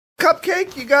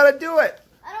Cupcake, you gotta do it.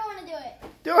 I don't want to do it.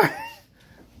 Do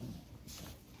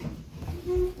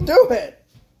it. Do it.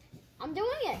 I'm doing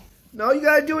it. No, you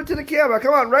gotta do it to the camera.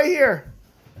 Come on, right here.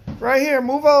 Right here.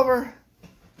 Move over.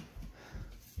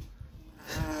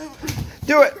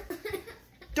 Do it.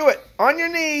 Do it. On your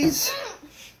knees.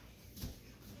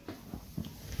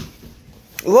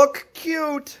 Look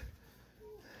cute.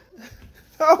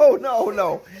 Oh,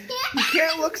 no. You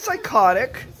can't look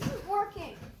psychotic. This isn't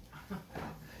working.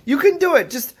 You can do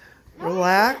it. Just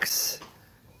relax,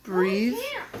 breathe,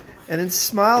 and then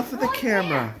smile for the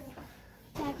camera.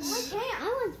 I want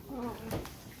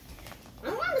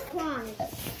to cry.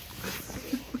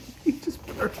 He just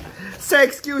say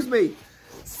excuse me.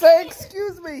 Say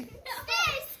excuse me.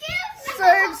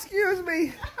 Say excuse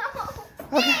me.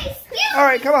 Okay. All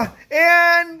right, come on.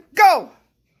 And go.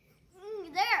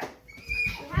 There. You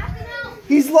have to know.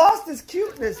 He's lost his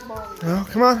cuteness, Mommy. Oh,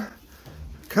 come on.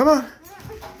 Come on.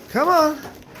 Come on.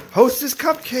 Hostess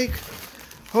Cupcake.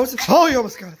 Hostess. Oh, you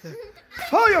almost got it there.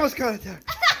 Oh, you almost got it there.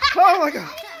 Oh, my God.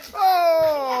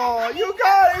 Oh, you got